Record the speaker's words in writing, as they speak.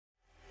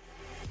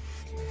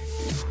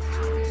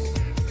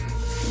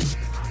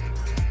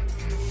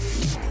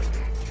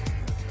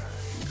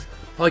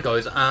Hi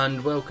guys,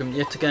 and welcome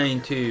yet again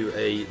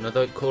to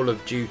another Call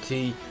of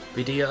Duty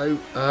video.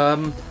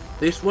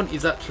 This one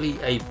is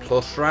actually a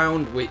plus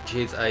round, which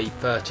is a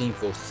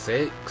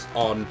 13-for-6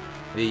 on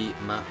the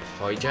map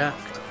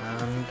Hijacked,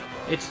 and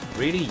it's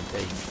really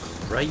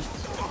a great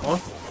one.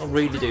 I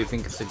really do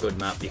think it's a good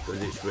map because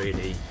it's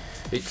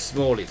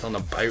small. It's on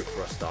a boat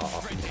for a start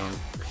off.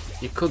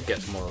 You could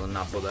get smaller than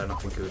that, but then I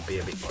think it would be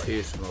a bit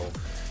too small.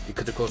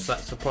 Because of course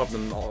that's the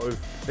problem I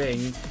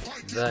think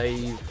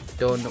they've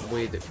done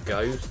with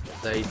Ghost.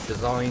 They've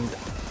designed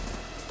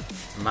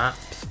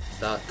maps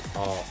that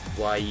are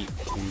way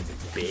too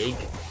big.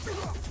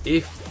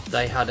 If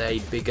they had a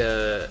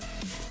bigger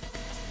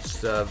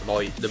serve,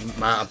 like the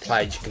amount of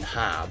players you can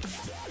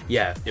have,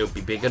 yeah, it would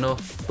be big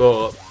enough.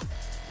 But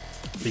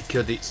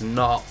because it's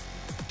not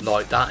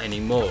like that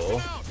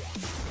anymore,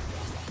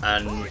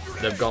 and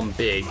they've gone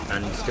big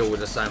and still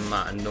with the same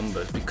amount of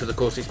numbers, because of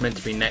course it's meant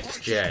to be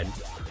next gen,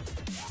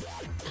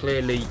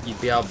 clearly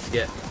you'd be able to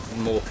get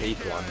more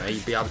people on there.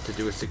 You'd be able to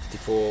do a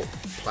 64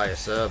 player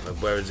server,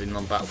 whereas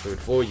on Battlefield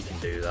 4 you can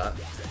do that.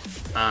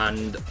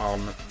 And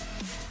on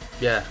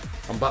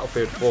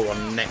Battlefield 4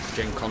 on next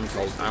gen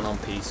consoles and on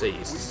PC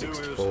it's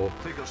 64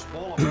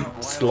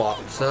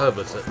 slot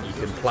servers that you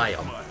can play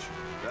on.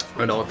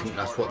 And I think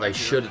that's what they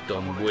should have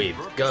done with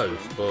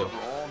Ghost, but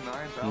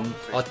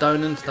I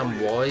don't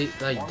understand why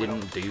they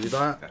didn't do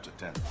that.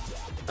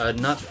 And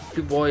that's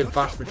why the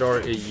vast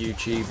majority of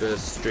YouTubers,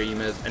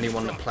 streamers,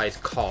 anyone that plays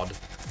COD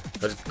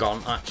has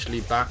gone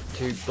actually back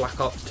to Black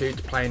Ops 2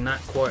 to playing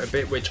that quite a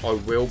bit, which I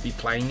will be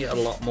playing it a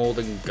lot more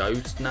than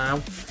Ghost now,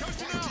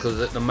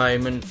 because at the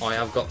moment I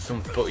have got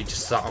some footage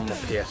sat on my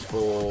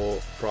PS4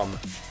 from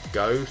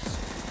Ghost,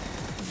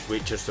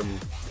 which are some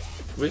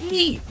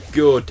really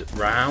good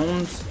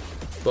rounds.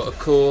 But of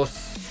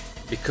course,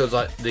 because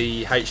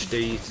the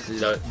HD,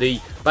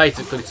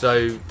 basically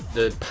so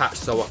the patch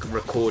so I can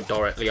record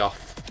directly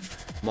off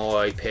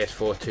my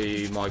PS4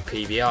 to my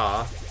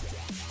PVR,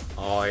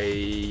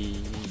 I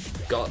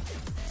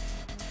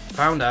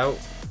found out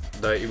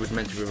that it was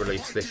meant to be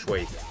released this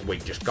week, a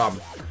week just gone,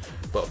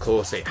 but of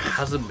course it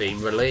hasn't been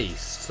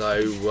released,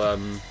 so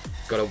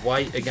gotta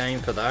wait again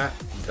for that.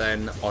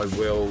 Then I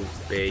will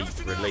be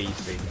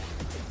releasing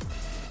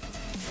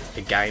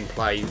a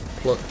gameplay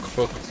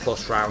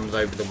plus rounds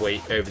over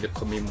the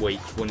coming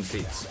weeks once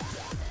it's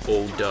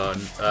all done,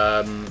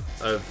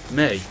 of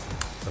me,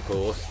 of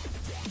course.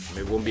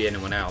 It won't be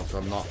anyone else.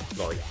 I'm not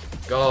like,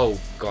 oh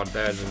god,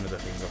 there's another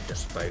thing I've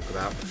just spoke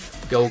about.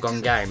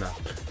 GirlGoneGamer.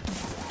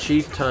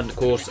 She's turned, of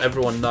course,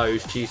 everyone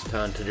knows she's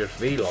turned to just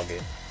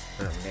vlogging.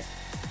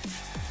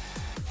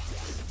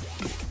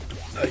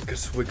 Take a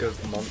swig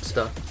of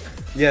Monster.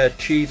 Yeah,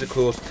 she's of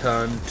course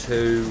turned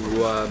to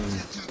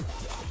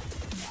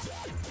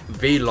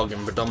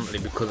vlogging predominantly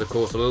because of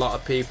course a lot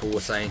of people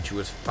were saying she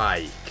was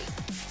fake.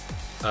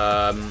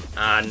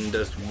 And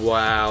as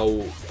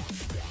well,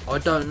 I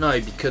don't know,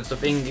 because the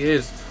thing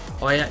is,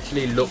 I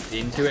actually looked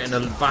into it and the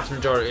vast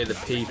majority of the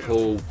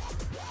people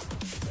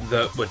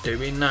that were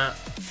doing that,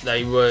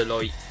 they were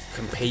like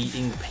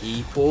competing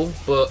people.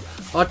 But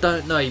I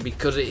don't know,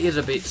 because it is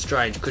a bit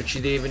strange, because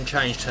she'd even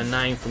changed her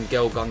name from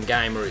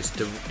GirlGoneGamer,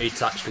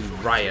 it's actually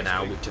Raya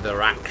now, which is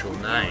her actual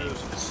name.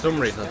 For some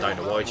reason I don't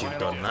know why she's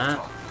done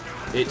that.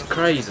 It's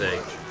crazy,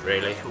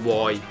 really.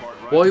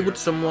 Why would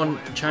someone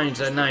change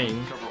their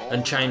name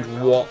and change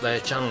what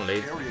their channel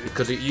is?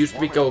 Because it used to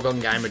be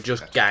GirlGoneGamer,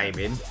 just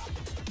gaming.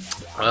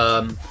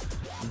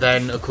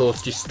 Then of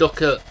course she's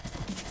stuck at,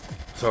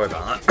 sorry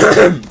about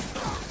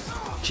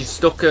that, she's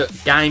stuck at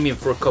gaming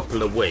for a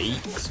couple of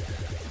weeks.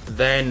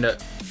 Then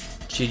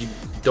she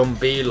done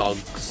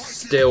vlogs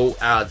still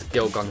as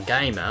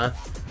GirlGoneGamer.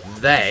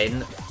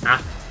 Then a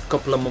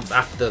couple of months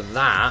after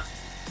that,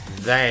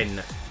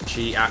 then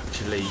she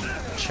actually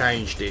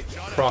changed it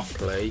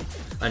properly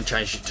and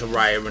changed it to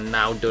Raya, and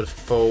now does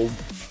full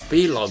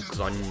vlogs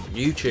on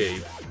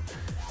YouTube.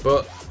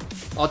 But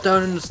I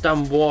don't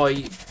understand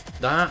why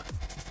that.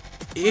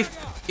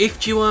 If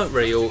she weren't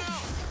real,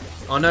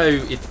 I know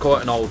it's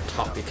quite an old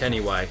topic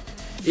anyway.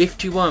 If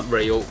she weren't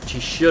real, she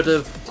should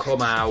have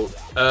come out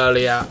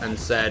earlier and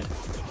said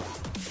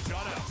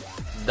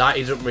that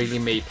isn't really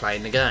me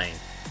playing the game.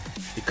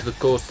 Because of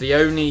course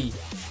the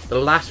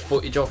last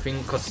footage I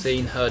think I've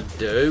seen her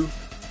do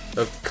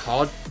of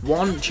COD,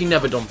 one, she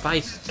never done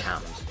face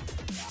cams.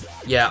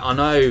 Yeah, I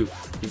know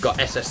you've got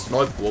SS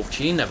Sniper Wolf,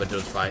 she never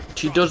does face.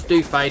 She does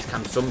do face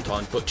cams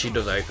sometimes, but she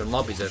does open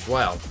lobbies as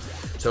well.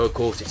 So of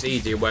course it's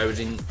easier, whereas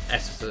in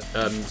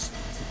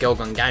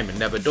GirlGoneGamer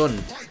never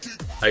done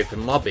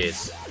open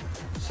lobbies.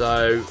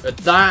 So at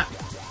that,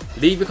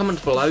 leave your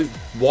comments below.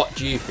 What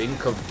do you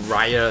think of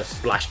Raya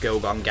 /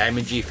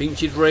 GirlGoneGamer? Do you think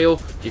she's real?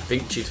 Do you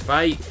think she's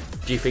fake?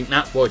 Do you think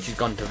that's why she's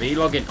gone to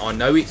vlogging? I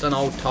know it's an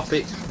old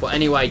topic, but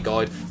anyway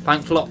guys,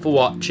 thanks a lot for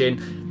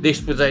watching.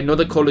 This was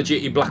another Call of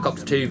Duty Black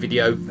Ops 2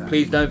 video.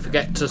 Please don't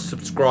forget to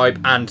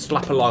subscribe and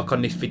slap a like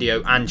on this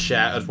video and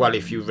share as well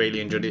if you really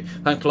enjoyed it.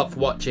 Thanks a lot for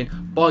watching.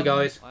 Bye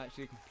guys. I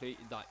actually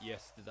completed that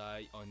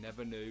yesterday. I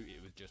never knew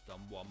it was just on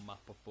one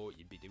map. I thought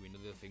you'd be doing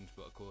other things,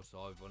 but of course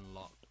I've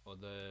unlocked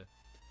other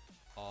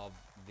of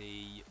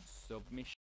the submission.